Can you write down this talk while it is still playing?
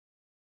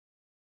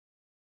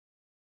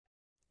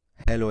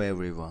Hello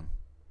everyone,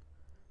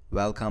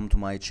 welcome to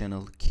my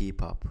channel.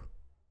 Keep up.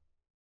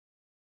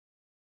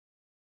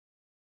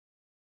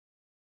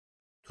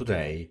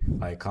 Today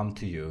I come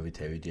to you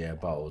with a video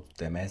about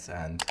Demet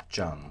and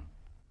Can.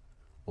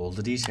 All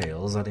the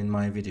details are in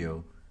my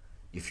video.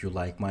 If you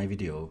like my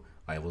video,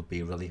 I would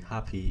be really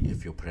happy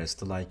if you press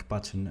the like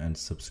button and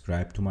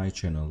subscribe to my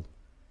channel.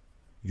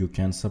 You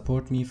can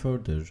support me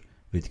further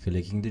with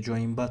clicking the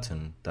join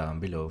button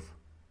down below.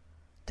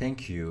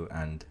 Thank you,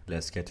 and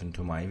let's get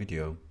into my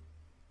video.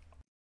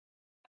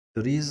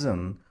 The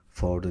reason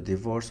for the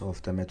divorce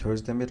of Demet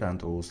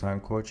and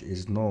Oğuzhan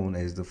is known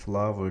as the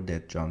flower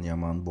that Can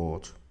Yaman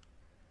bought.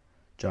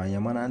 Can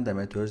Yaman and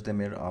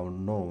Demet are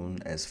known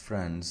as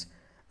friends,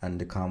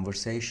 and the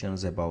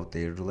conversations about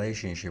their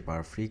relationship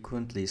are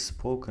frequently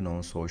spoken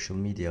on social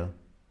media.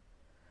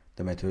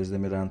 Demet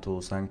and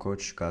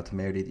Oğuzhan got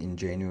married in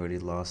January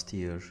last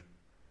year.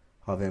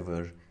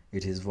 However,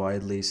 it is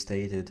widely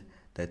stated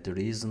that the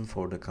reason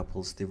for the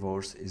couple's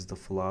divorce is the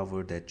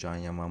flower that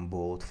Can Yaman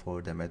bought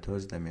for Demet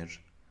Özdemir.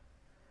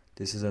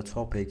 This is a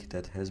topic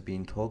that has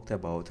been talked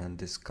about and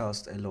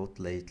discussed a lot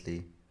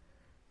lately.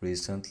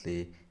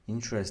 Recently,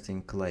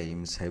 interesting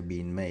claims have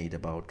been made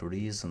about the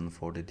reason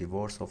for the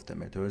divorce of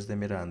Demet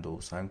Özdemir and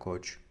Oğuzhan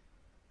Koç.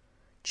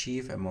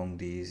 Chief among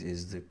these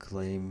is the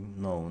claim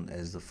known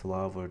as the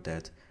flower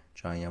that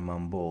Can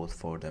Yaman bought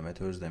for Demet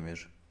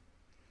Özdemir.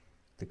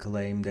 The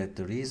claim that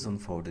the reason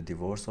for the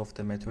divorce of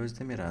Demet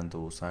Özdemir and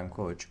Oğuzhan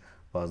Koç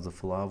was the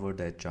flower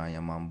that Can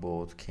Yaman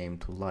bought came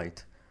to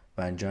light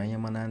when Can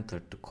Yaman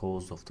entered the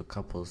cause of the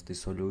couple's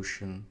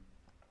dissolution.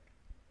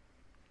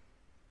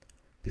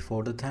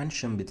 Before the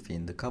tension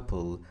between the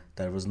couple,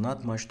 there was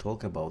not much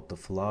talk about the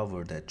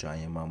flower that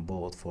Can Yaman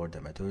bought for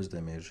Demet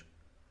Özdemir.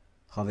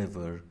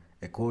 However,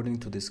 according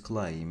to this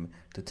claim,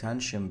 the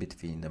tension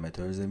between Demet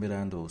Özdemir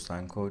and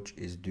Oğuzhan Koç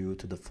is due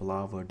to the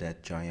flower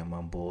that Can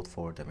Yaman bought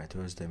for Demet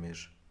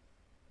Özdemir.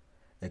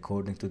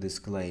 According to this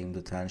claim,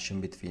 the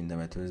tension between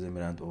Demet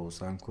Özdemir and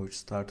Oğuzhan Koç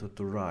started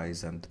to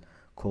rise and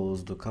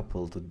caused the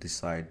couple to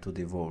decide to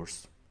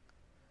divorce.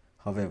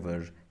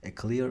 However, a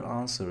clear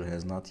answer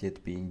has not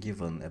yet been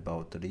given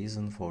about the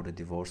reason for the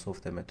divorce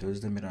of Demet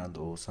Özdemir and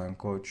Oğuzhan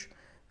Koç,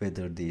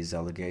 whether these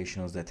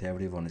allegations that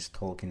everyone is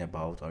talking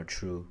about are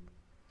true.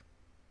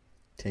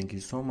 Thank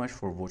you so much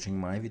for watching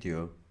my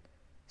video.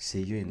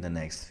 See you in the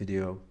next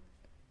video.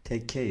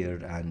 Take care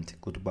and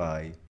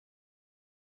goodbye.